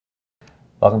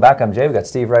Welcome back. I'm Jay. We've got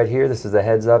Steve right here. This is the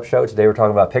Heads Up Show. Today we're talking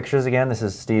about pictures again. This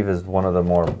is, Steve, is one of the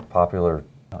more popular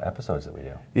episodes that we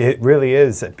do. It really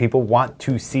is. People want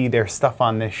to see their stuff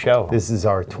on this show. This is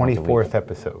our 24th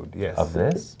episode. Yes. Of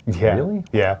this? Yeah. Really?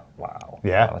 Yeah. Wow.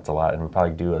 Yeah. Wow, that's a lot. And we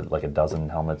probably do like a dozen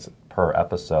helmets per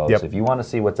episode. Yep. So if you want to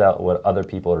see what other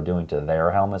people are doing to their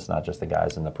helmets, not just the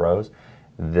guys in the pros,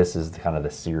 this is kind of the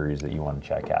series that you want to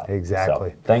check out. Exactly.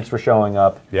 So, thanks for showing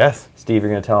up. Yes. Steve, you're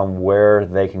going to tell them where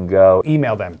they can go.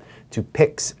 Email them to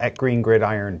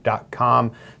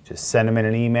pics@greengridiron.com. Just send them in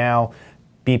an email.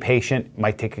 Be patient.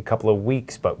 Might take a couple of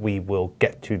weeks, but we will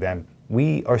get to them.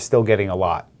 We are still getting a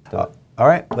lot. All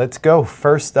right, let's go.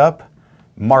 First up,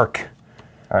 Mark.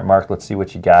 All right, Mark, let's see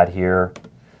what you got here.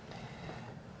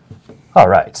 All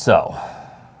right, so,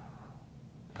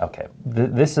 okay,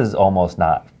 this is almost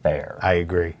not fair. I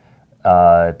agree.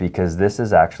 Because this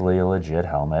is actually a legit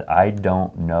helmet. I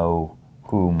don't know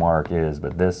who Mark is,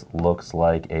 but this looks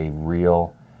like a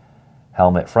real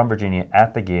helmet from Virginia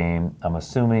at the game. I'm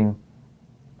assuming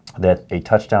that a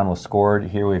touchdown was scored.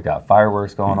 Here we've got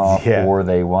fireworks going off, or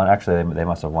they won. Actually, they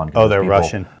must have won. Oh, they're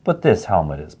Russian. But this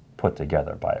helmet is put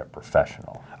together by a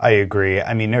professional. I agree.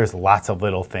 I mean, there's lots of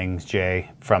little things,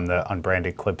 Jay, from the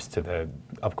unbranded clips to the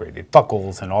upgraded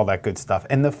buckles and all that good stuff.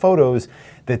 And the photos,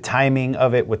 the timing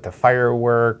of it with the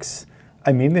fireworks.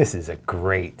 I mean, this is a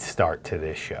great start to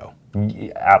this show.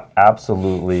 Yeah,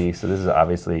 absolutely. So this is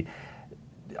obviously,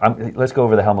 let's go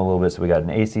over the helmet a little bit. So we got an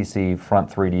ACC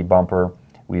front 3D bumper.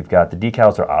 We've got the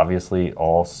decals are obviously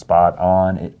all spot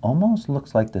on. It almost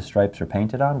looks like the stripes are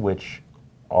painted on, which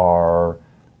are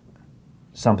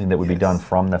something that would be done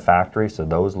from the factory. So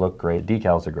those look great.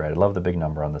 Decals are great. I love the big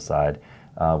number on the side.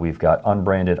 We've got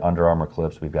unbranded Under Armour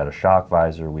clips. We've got a SHOC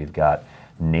visor. We've got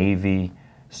navy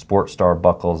SportStar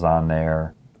buckles on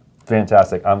there.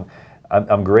 Fantastic.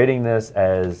 I'm grading this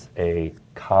as a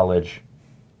college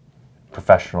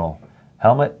professional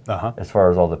helmet as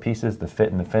far as all the pieces, the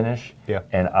fit and the finish. Yeah.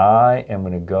 And I'm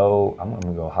going to go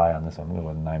high on this one. I'm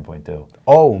going to go with 9.2.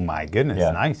 Oh my goodness,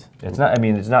 yeah. Nice. It's not, I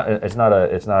mean, it's not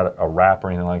a wrap or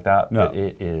anything like that. No. But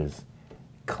it is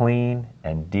clean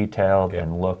and detailed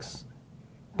and looks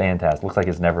fantastic. Looks like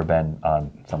it's never been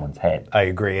on someone's head. I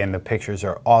agree, and the pictures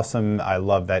are awesome. I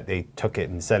love that they took it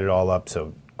and set it all up,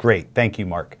 so great. Thank you,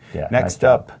 Mark. Yeah, Next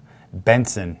up,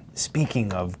 Benson.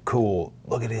 Speaking of cool,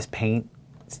 look at his paint.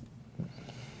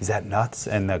 Is that nuts?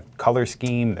 And the color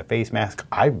scheme, the face mask.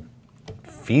 I'm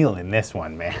feeling this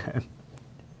one, man.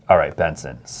 All right,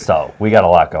 Benson. So we got a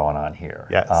lot going on here.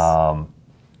 Yes.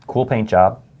 Cool paint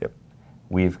job. Yep.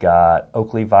 We've got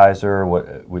Oakley visor.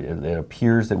 It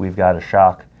appears that we've got a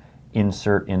SHOC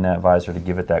insert in that visor to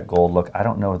give it that gold look. I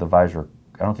don't know if the visor,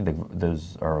 I don't think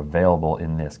those are available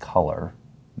in this color,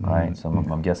 right? So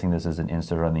I'm guessing this is an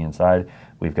insert on the inside.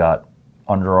 We've got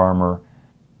Under Armour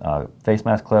face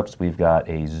mask clips. We've got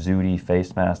a Zuti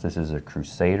face mask. This is a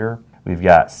Crusader. We've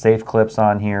got safe clips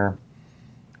on here.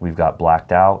 We've got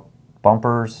blacked out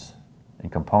bumpers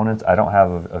and components. I don't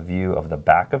have a view of the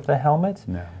back of the helmet.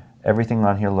 No. Everything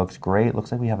on here looks great.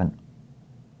 Looks like we have it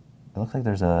looks like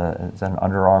there's an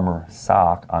Under Armour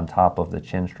sock on top of the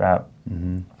chin strap.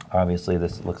 Obviously,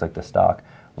 this looks like the stock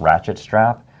ratchet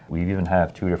strap. We even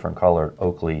have two different colored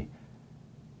Oakley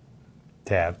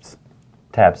tab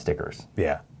stickers.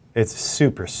 Yeah, it's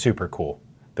super, super cool.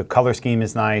 The color scheme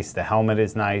is nice, the helmet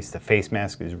is nice, the face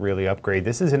mask is really upgrade.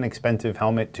 This is an expensive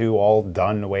helmet too, all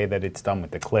done the way that it's done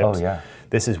with the clips. Oh yeah.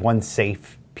 This is one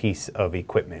safe piece of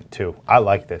equipment too. I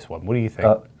like this one. What do you think?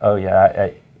 Oh yeah,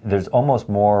 there's almost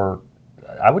more,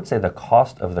 I would say the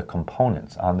cost of the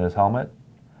components on this helmet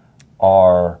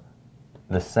are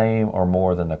the same or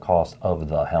more than the cost of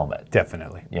the helmet.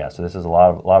 Definitely. Yeah, so this is a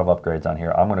lot of upgrades on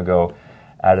here. I'm going to go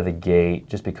out of the gate,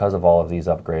 just because of all of these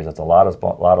upgrades, that's a lot of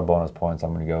bonus points.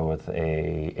 I'm going to go with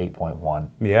a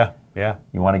 8.1. Yeah, yeah.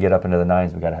 You want to get up into the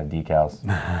 9s, we got to have decals.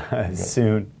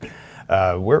 Soon.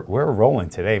 We're rolling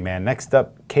today, man. Next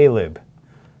up, Caleb.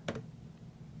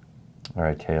 All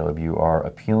right, Caleb, you are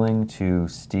appealing to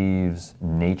Steve's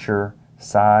nature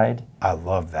side. I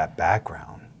love that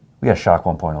background. We got a SHOC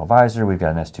 1.0 visor. We've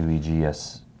got an S2E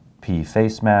GSP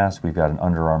face mask. We've got an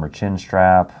Under Armour chin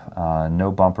strap.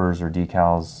 No bumpers or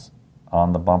decals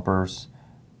on the bumpers.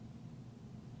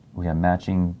 We have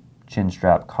matching chin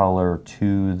strap color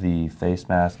to the face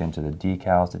mask and to the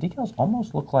decals. The decals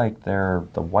almost look like the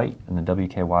white and the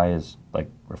WKY is like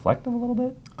reflective a little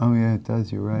bit. Oh yeah, it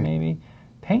does. You're right. Maybe.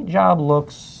 Paint job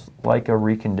looks like a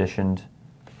reconditioned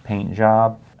paint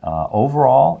job.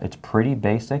 Overall, it's pretty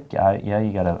basic. Yeah,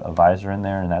 you got a visor in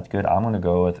there, and that's good. I'm going to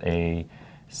go with a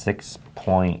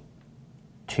 6.2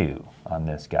 on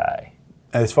this guy.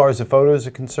 As far as the photos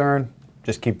are concerned,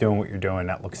 Just keep doing what you're doing.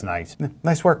 That looks nice.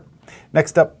 Nice work.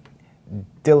 Next up,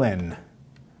 Dylan.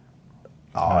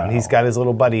 Oh, and he's got his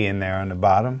little buddy in there on the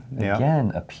bottom.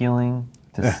 Again, appealing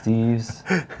to Steve's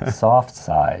soft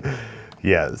side.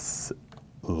 Yes.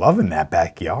 Loving that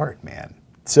backyard, man.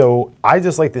 So I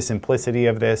just like the simplicity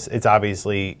of this. It's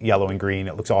obviously yellow and green.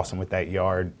 It looks awesome with that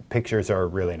yard. Pictures are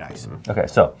really nice. Okay,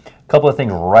 so a couple of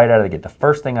things right out of the gate. The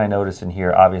first thing I noticed in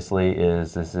here, obviously,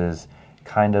 is this is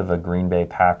kind of a Green Bay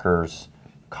Packers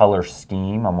color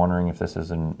scheme. I'm wondering if this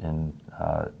is in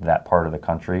that part of the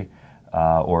country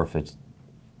or if it's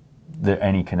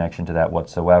any connection to that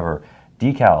whatsoever.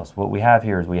 Decals, what we have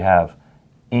here is we have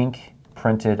ink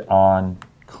printed on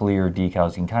clear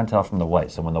decals. You can kind of tell from the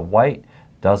white. So when the white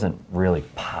doesn't really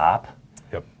pop,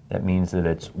 that means that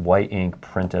it's white ink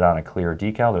printed on a clear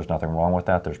decal. There's nothing wrong with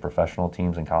that. There's professional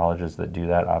teams and colleges that do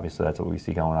that. Obviously, that's what we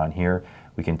see going on here.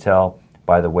 We can tell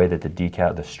by the way that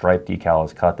the stripe decal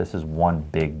is cut. This is one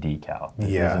big decal. This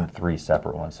isn't three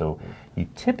separate ones. So you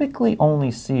typically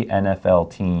only see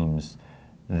NFL teams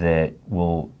that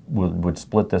would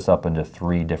split this up into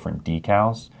three different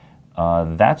decals.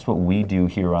 That's what we do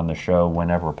here on the show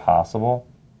whenever possible.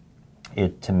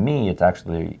 To me, it's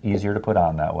actually easier to put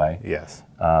on that way. Yes.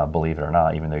 Believe it or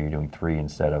not, even though you're doing three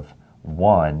instead of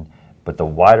one. But the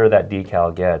wider that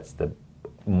decal gets, the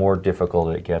more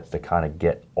difficult it gets to kind of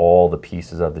get all the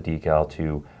pieces of the decal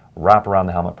to wrap around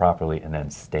the helmet properly and then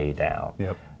stay down.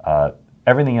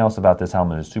 Everything else about this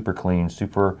helmet is super clean,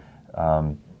 super,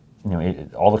 all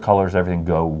the colors, everything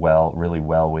go really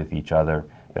well with each other.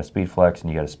 You got a Speed Flex and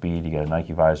you got a Speed, you got a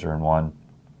Nike visor in one.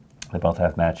 They both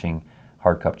have matching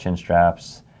hard cup chin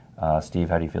straps. Steve,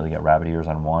 how do you feel? You got rabbit ears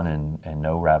on one and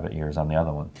no rabbit ears on the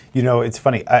other one. You know, it's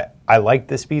funny. I like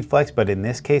the Speed Flex, but in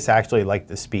this case, I actually like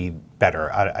the Speed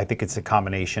better. I think it's a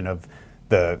combination of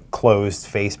the closed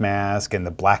face mask and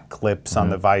the black clips on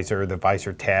the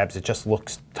visor tabs. It just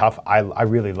looks tough. I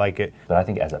really like it. But I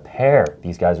think as a pair,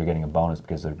 these guys are getting a bonus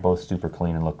because they're both super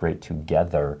clean and look great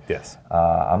together. Yes.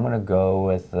 I'm going to go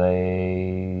with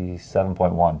a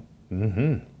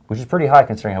 7.1, which is pretty high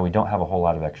considering how we don't have a whole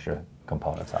lot of extra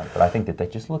components on it. But I think that they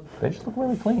just look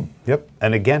really clean. Yep.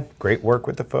 And again, great work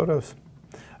with the photos.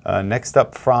 Next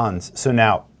up, Franz. So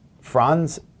now,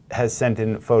 Franz has sent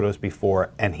in photos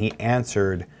before, and he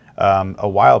answered a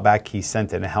while back. He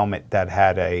sent in a helmet that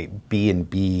had a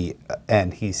B&B,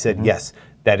 and he said, yes,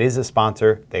 that is a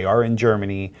sponsor. They are in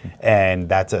Germany, and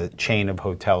that's a chain of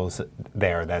hotels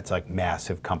there. That's like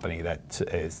massive company that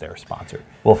is their sponsor.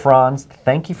 Well, Franz,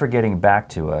 thank you for getting back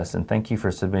to us, and thank you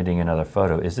for submitting another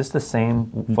photo. Is this the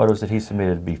same photos that he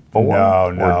submitted before?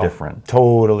 No. Or different?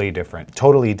 Totally different.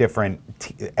 Totally different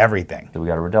everything. So we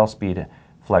got a Riddell Speed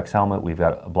Flex helmet. We've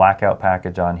got a blackout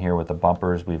package on here with the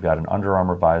bumpers. We've got an Under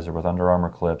Armour visor with Under Armour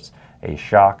clips, a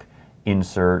SHOC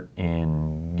insert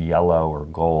in yellow or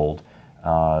gold.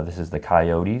 This is the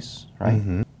Coyotes,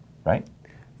 right? Right?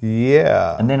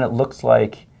 Yeah. And then it looks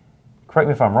like, correct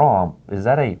me if I'm wrong, is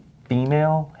that a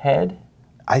female head?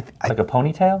 Like a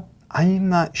ponytail? I'm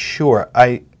not sure.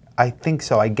 I think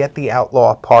so. I get the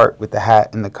outlaw part with the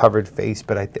hat and the covered face,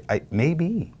 but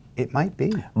maybe. It might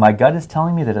be. My gut is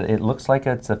telling me that it looks like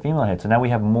it's a female head. So now we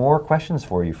have more questions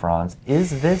for you, Franz.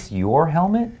 Is this your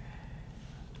helmet?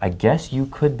 I guess you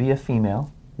could be a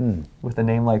female with a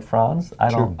name like Franz.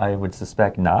 I would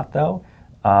suspect not, though.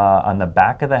 On the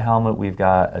back of the helmet, we've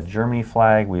got a Germany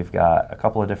flag. We've got a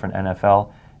couple of different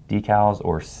NFL decals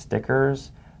or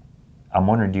stickers. I'm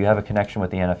wondering, do you have a connection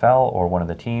with the NFL or one of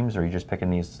the teams, or are you just picking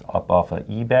these up off of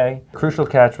eBay? Crucial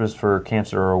Catch was for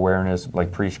cancer awareness,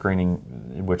 like pre-screening,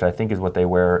 which I think is what they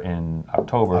wear in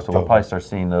October. So we'll probably start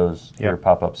seeing those here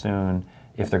pop up soon.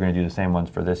 If they're going to do the same ones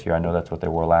for this year, I know that's what they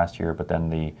wore last year, but then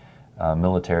the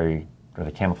military, or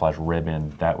the camouflage ribbon,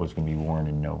 that was going to be worn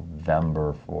in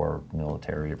November for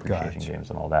military appreciation games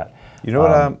and all that. You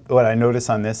know what I notice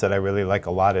on this that I really like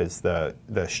a lot is the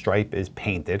stripe is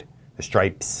painted. The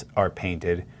stripes are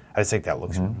painted. I just think that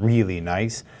looks really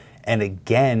nice. And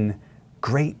again,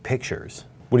 great pictures.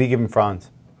 What are you giving Franz?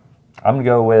 I'm going to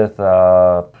go with,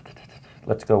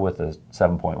 let's go with a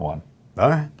 7.1. All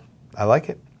right. I like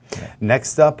it. Yeah.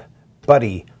 Next up,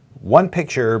 Buddy. One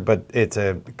picture, but it's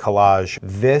a collage.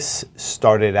 This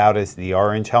started out as the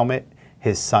orange helmet.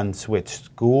 His son switched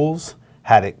schools,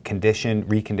 had it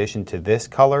reconditioned to this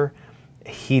color.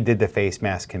 He did the face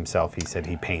mask himself. He said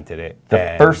he painted it.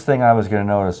 The first thing I was going to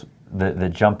notice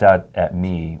that jumped out at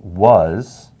me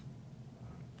was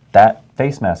that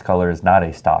face mask color is not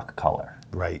a stock color.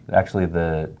 Right. Actually,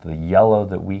 the yellow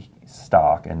that we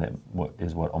stock, and that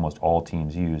is what almost all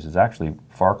teams use, is actually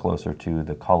far closer to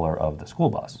the color of the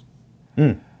school bus,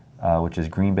 which is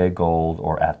Green Bay gold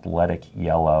or athletic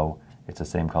yellow. It's the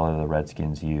same color the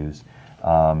Redskins use.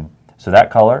 So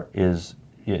that color is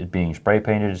being spray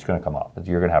painted. It's going to come off.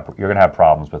 You're going to have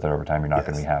problems with it over time. You're not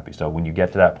going to be happy. So when you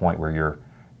get to that point where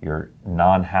your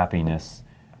non-happiness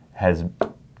has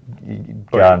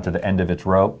gone to the end of its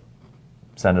rope,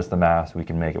 send us the mask. We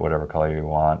can make it whatever color you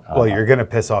want. Well, you're going to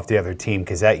piss off the other team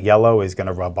because that yellow is going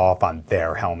to rub off on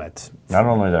their helmets. Not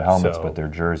only their helmets, but their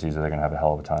jerseys. They're going to have a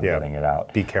hell of a time getting it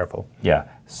out. Be careful. Yeah.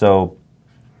 So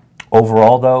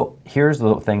overall, though, here's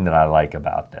the thing that I like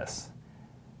about this.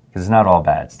 Because it's not all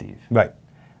bad, Steve. Right.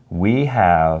 We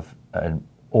have an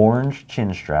orange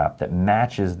chin strap that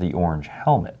matches the orange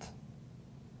helmet.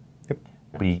 Yep.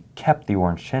 We kept the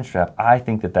orange chin strap. I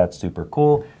think that that's super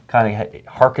cool. Kind of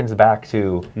harkens back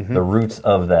to the roots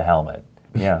of the helmet.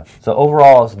 Yeah. So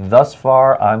overall, thus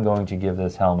far, I'm going to give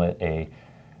this helmet I'm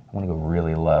going to go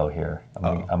really low here.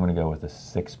 I'm going to go with a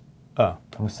 6. I'm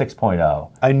a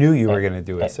 6.0. I knew you were going to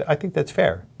do it. So I think that's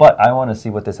fair. But I want to see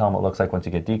what this helmet looks like once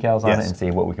you get decals on it and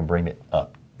see what we can bring it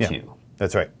up to.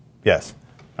 That's right. Yes.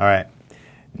 All right.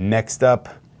 Next up,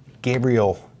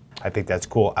 Gabriel. I think that's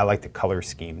cool. I like the color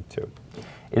scheme, too.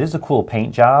 It is a cool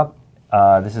paint job.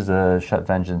 This is a Schutt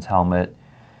Vengeance helmet.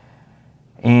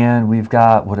 And we've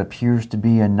got what appears to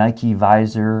be a Nike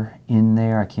visor in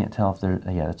there. I can't tell if there's...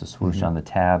 Yeah, that's a swoosh on the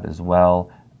tab as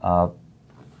well.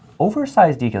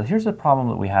 Oversized decals. Here's the problem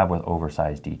that we have with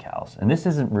oversized decals. And this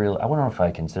isn't really... I don't know if I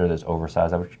consider this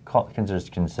oversized. I would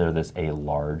consider this a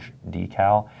large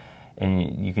decal.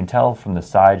 And you can tell from the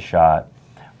side shot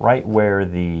right where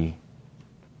it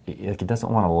doesn't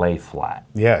want to lay flat.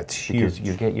 Yeah, it's huge.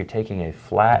 Because you're taking a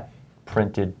flat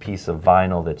printed piece of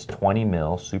vinyl that's 20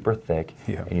 mil, super thick,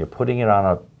 and you're putting it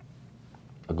on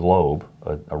a globe,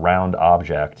 a round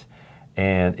object,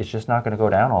 and it's just not going to go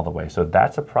down all the way. So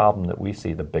that's a problem that we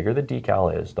see. The bigger the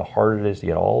decal is, the harder it is to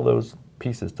get all those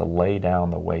pieces to lay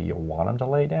down the way you want them to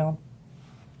lay down.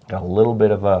 Got a little bit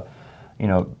of a,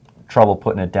 trouble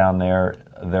putting it down there.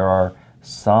 There are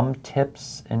some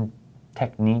tips and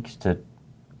techniques to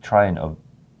try and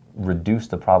reduce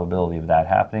the probability of that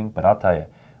happening, but I'll tell you,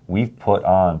 we've put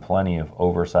on plenty of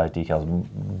oversized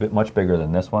decals, much bigger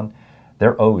than this one.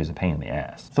 They're always a pain in the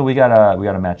ass. So we got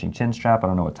a matching chin strap. I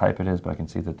don't know what type it is, but I can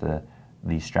see that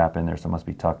the strap in there, so it must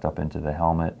be tucked up into the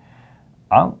helmet.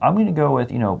 I'm going to go with,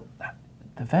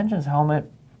 the Vengeance helmet.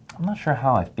 I'm not sure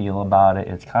how I feel about it.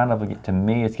 It's kind of, to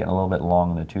me, it's getting a little bit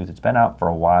long in the tooth. It's been out for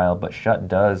a while, but Schutt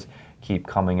does keep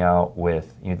coming out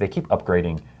with, they keep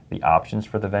upgrading the options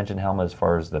for the Vengeance helmet as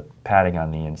far as the padding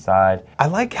on the inside. I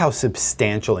like how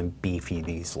substantial and beefy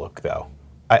these look, though.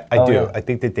 I do. Yeah. I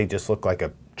think that they just look like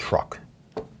a truck.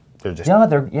 They're just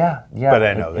yeah. But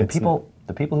I know and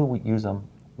the people who use them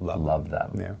love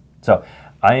them. Yeah. So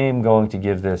I am going to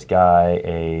give this guy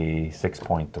a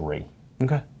 6.3.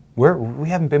 Okay. We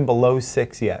haven't been below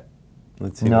 6 yet.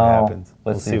 Let's see what happens.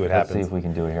 Let's see what happens. Let's see if we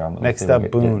can do it here. Next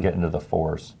up, Boone. Get into the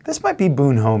 4s. This might be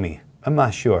Boone Homie. I'm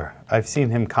not sure. I've seen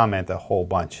him comment a whole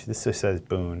bunch. This just says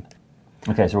Boone.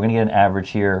 Okay, so we're going to get an average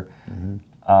here.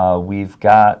 We've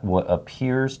got what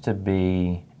appears to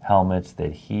be helmets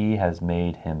that he has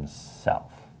made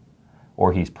himself,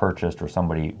 or he's purchased, or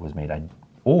somebody was made,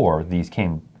 or these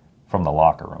came from the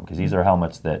locker room, because these are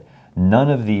helmets that none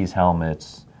of these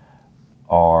helmets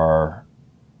are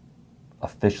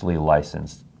officially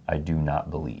licensed, I do not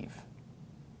believe.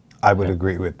 I would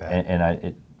agree with that.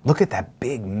 And look at that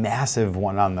big, massive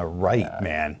one on the right,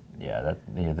 man. Yeah,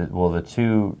 the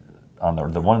two, on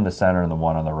the one in the center and the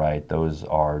one on the right, those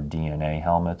are DNA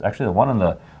helmets. Actually, the one on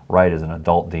the right is an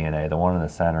adult DNA. The one in the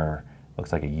center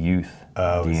looks like a youth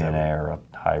DNA or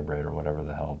a hybrid or whatever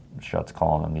the hell Schutt's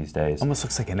calling them these days. Almost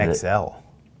looks like an XL.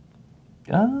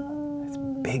 It's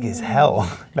big as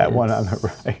hell, that one on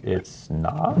the right. It's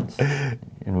not.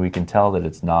 And we can tell that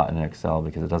it's not an XL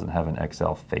because it doesn't have an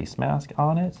XL face mask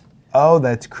on it. Oh,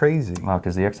 that's crazy.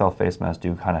 Because the XL face masks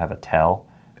do kind of have a tail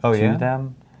to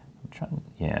them.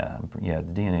 Yeah, the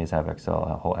DNAs have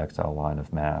a whole XL line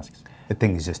of masks. The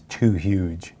thing is just too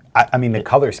huge. I mean, the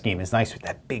color scheme is nice with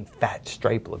that big fat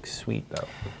stripe. Looks sweet, though.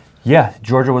 Yeah,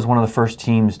 Georgia was one of the first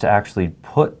teams to actually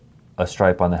put a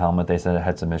stripe on the helmet. They said it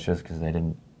had some issues because they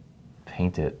didn't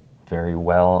paint it very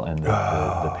well, and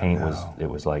the paint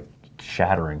was like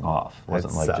shattering off. It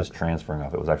wasn't like just transferring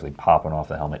off. It was actually popping off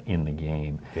the helmet in the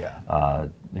game. Yeah.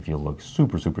 If you look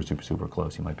super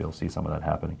close, you might be able to see some of that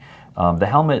happening. The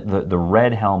helmet, the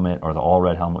red helmet, or the all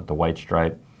red helmet with the white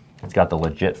stripe, it's got the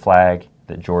legit flag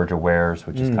that Georgia wears,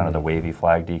 which is kind of the wavy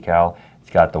flag decal. It's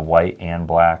got the white and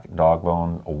black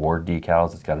Dogbone award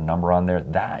decals. It's got a number on there.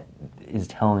 That is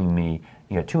telling me,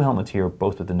 you got two helmets here,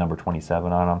 both with the number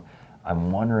 27 on them.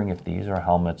 I'm wondering if these are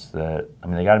helmets that, I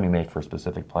mean, they got to be made for a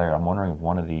specific player. I'm wondering if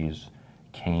one of these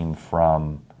came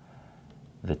from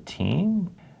the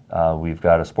team. We've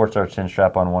got a SportStar chin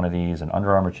strap on one of these, an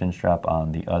Under Armour chin strap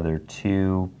on the other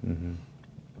two.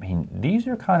 I mean, these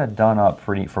are kind of done up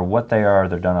pretty, for what they are,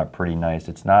 they're done up pretty nice.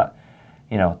 It's not,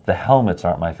 you know, the helmets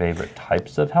aren't my favorite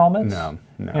types of helmets. No.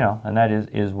 You know, and that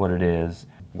is what it is.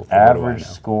 Average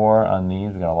score on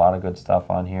these, we got a lot of good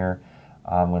stuff on here.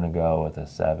 I'm going to go with a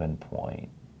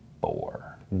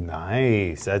 7.4.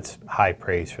 Nice. That's high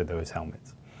praise for those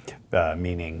helmets,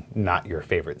 meaning not your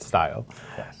favorite style.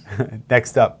 Yes.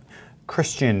 Next up,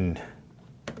 Christian.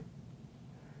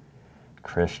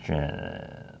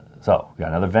 So we got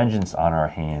another Vengeance on our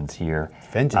hands here.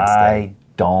 Vengeance Day. I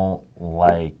don't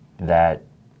like that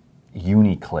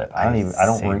uni clip. I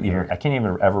can't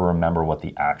even ever remember what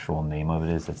the actual name of it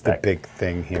is. It's the big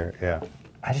thing here. Yeah.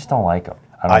 I just don't like them.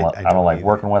 I don't like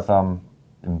working with them.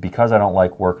 And because I don't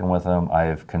like working with them, I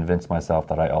have convinced myself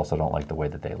that I also don't like the way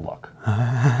that they look.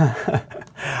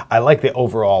 I like the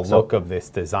overall look of this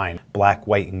design. Black,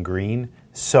 white, and green.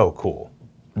 So cool.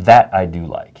 That I do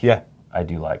like. Yeah. I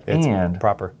do like. It's and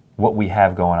proper. What we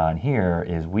have going on here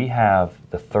is we have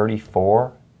the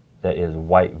 34 that is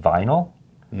white vinyl,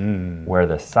 where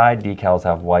the side decals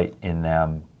have white in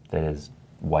them that is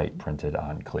white printed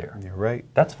on clear. You're right.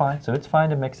 That's fine. So it's fine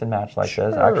to mix and match like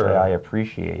this. Actually, I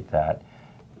appreciate that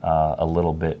a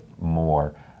little bit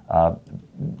more.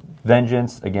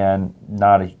 Vengeance, again,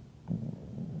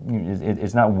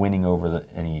 it's not winning over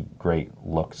any great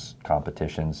looks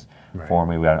competitions for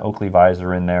me. We got an Oakley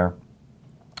visor in there.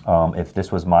 If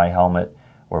this was my helmet,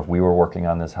 or if we were working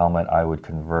on this helmet, I would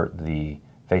convert the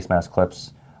face mask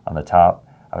clips on the top.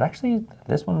 I would actually,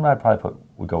 this one I'd probably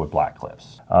would go with black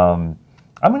clips. I'm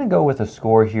going to go with a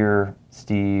score here,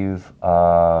 Steve,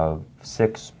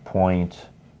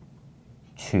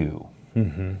 6.2.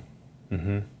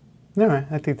 No,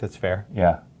 I think that's fair.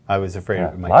 Yeah. I was afraid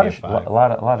it might be a 5. A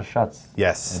lot of Schutts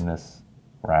yes. in this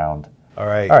round. All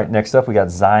right. All right, next up we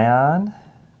got Zion.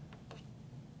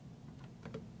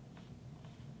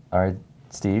 All right,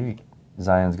 Steve,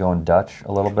 Zion's going Dutch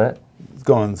a little bit. It's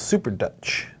going super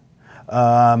Dutch.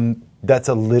 That's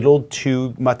a little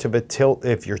too much of a tilt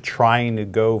if you're trying to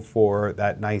go for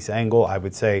that nice angle. I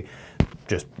would say,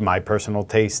 just my personal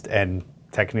taste, and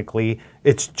technically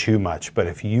it's too much. But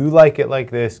if you like it like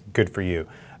this, good for you.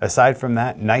 Aside from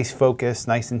that, nice focus,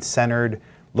 nice and centered,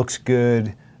 looks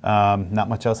good. Not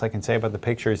much else I can say about the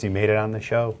pictures. You made it on the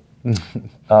show.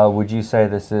 Would you say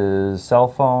this is cell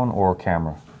phone or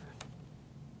camera?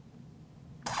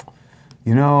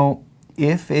 You know,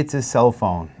 if it's a cell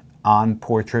phone on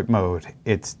portrait mode,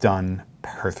 it's done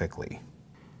perfectly.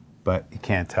 But you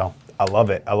can't tell. I love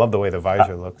it. I love the way the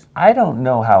visor looks. I don't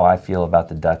know how I feel about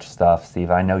the Dutch stuff, Steve.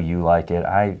 I know you like it.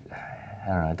 I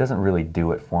don't know. It doesn't really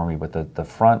do it for me. But the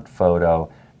front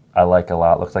photo, I like a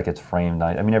lot. Looks like it's framed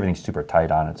nice. I mean, everything's super tight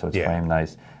on it, so it's framed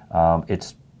nice.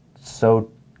 It's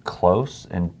so close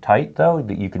and tight, though,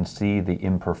 that you can see the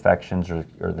imperfections or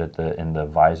that in the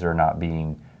visor not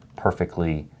being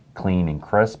perfectly clean and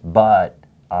crisp. But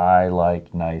I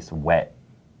like nice wet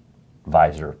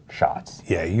visor shots.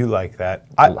 Yeah, you like that.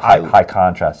 High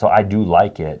contrast. So I do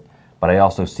like it, but I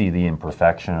also see the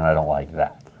imperfection, and I don't like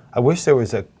that. I wish there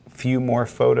was a few more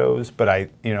photos,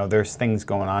 but there's things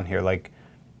going on here like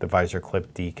the visor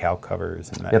clip decal covers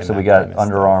and that. Yep. So we got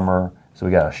Under Armour. So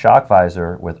we got a SHOC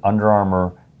visor with Under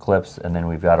Armour clips, and then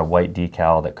we've got a white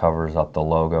decal that covers up the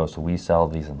logo. So we sell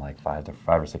these in like five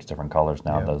or six different colors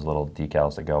now. Yep. Those little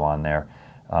decals that go on there.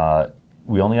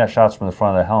 We only got shots from the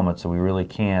front of the helmet, so we really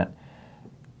can't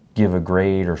give a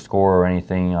grade or score or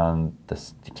anything on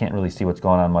this. You can't really see what's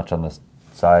going on much on the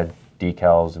side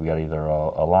decals. We got either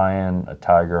a lion, a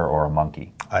tiger, or a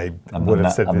monkey. I would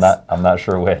have said this. I'm not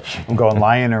sure which. I'm going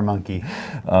lion or monkey.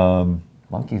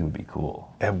 Monkeys would be cool.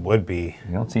 It would be.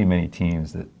 You don't see many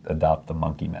teams that adopt the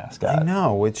monkey mascot. I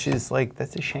know, which is like,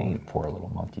 that's a shame. Poor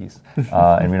little monkeys.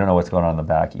 And we don't know what's going on in the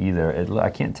back either. I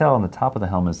can't tell on the top of the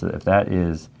helmet if that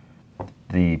is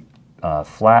the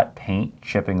flat paint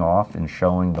chipping off and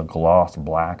showing the gloss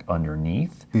black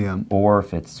underneath, or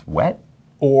if it's wet.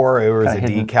 Or it was a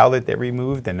decal that they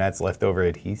removed and that's leftover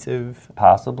adhesive.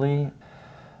 Possibly.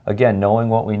 Again, knowing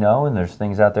what we know, and there's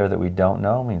things out there that we don't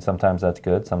know. I mean, sometimes that's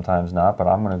good, sometimes not, but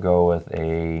I'm going to go with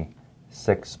a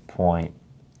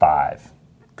 6.5.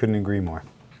 Couldn't agree more.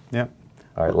 Yep.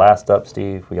 All right, last up,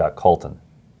 Steve, we got Colton.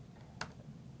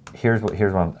 Here's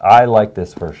one. I like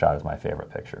this first shot as my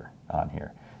favorite picture on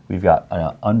here. We've got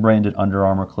an unbranded Under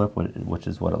Armour clip, which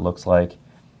is what it looks like.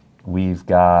 We've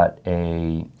got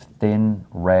a thin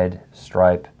red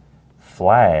stripe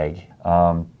flag,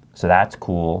 so that's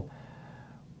cool.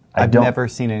 I've never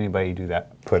seen anybody do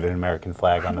that. put an American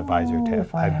flag on the visor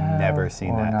tip. I've never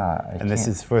seen that. Not. And this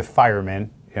is for firemen.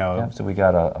 You know. Yep, so we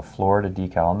got a Florida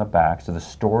decal on the back. So the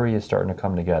story is starting to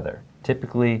come together.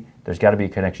 Typically, there's got to be a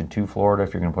connection to Florida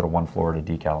if you're going to put a One Florida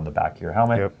decal on the back of your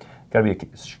helmet. Yep. Got to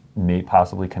be a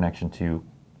possibly connection to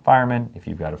firemen if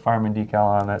you've got a fireman decal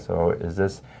on it. So is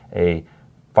this a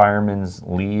fireman's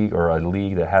league or a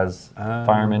league that has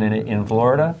firemen in it in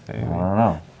Florida? I don't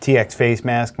know. TX face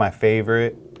mask, my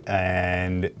favorite.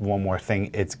 And one more thing,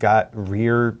 it's got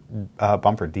rear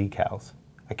bumper decals.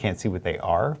 I can't see what they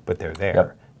are, but they're there.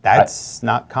 Yep. That's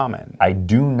not common. I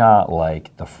do not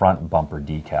like the front bumper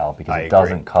decal because it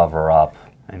doesn't cover up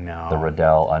the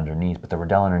Riddell underneath. But the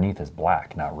Riddell underneath is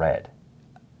black, not red.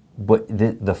 But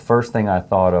the first thing I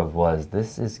thought of was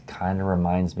this is kind of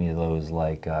reminds me of those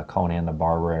like Conan the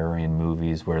Barbarian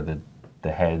movies where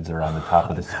the heads are on the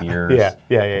top of the spears.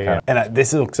 Yeah. And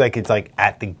this looks like it's like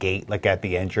at the gate, like at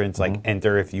the entrance, like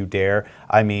enter if you dare.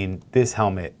 I mean, this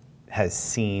helmet has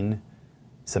seen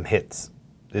some hits.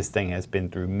 This thing has been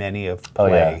through many of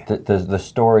play. Oh yeah, the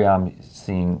story I'm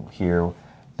seeing here,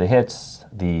 the hits,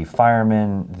 the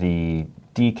firemen, the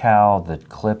decal, the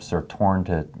clips are torn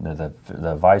to,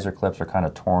 the visor clips are kind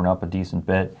of torn up a decent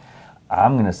bit.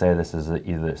 I'm going to say this is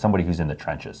either somebody who's in the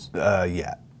trenches.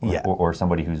 Or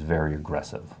somebody who's very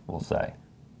aggressive, we'll say.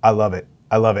 I love it.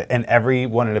 I love it. And every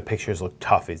one of the pictures look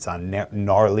tough. It's on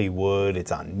gnarly wood.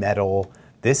 It's on metal.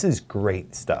 This is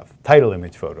great stuff. Title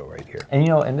image photo right here. And you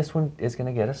know, and this one is going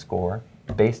to get a score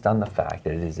based on the fact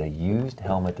that it is a used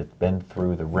helmet that's been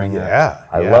through the ringer.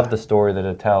 I love the story that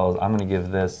it tells. I'm going to give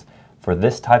this, for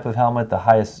this type of helmet, the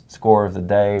highest score of the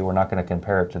day. We're not going to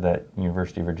compare it to that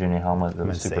University of Virginia helmet that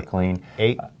was super clean.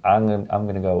 8. I'm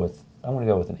going to go with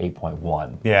an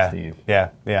 8.1. Yeah, Steve.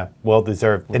 Yeah. Well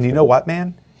deserved. And you know what,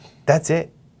 man? That's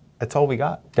it. That's all we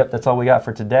got. Yep, that's all we got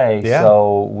for today. Yeah.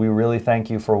 So we really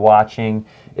thank you for watching.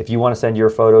 If you want to send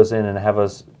your photos in and have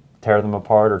us tear them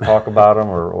apart or talk about them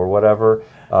or whatever,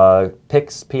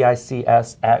 PICS,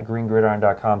 P-I-C-S, at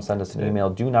greengridiron.com. Send us an email.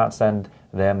 Do not send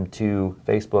them to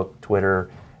Facebook, Twitter,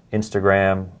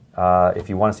 Instagram. If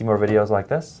you want to see more videos like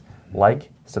this, like,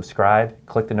 subscribe,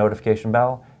 click the notification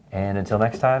bell, and until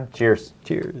next time, cheers.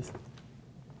 Cheers.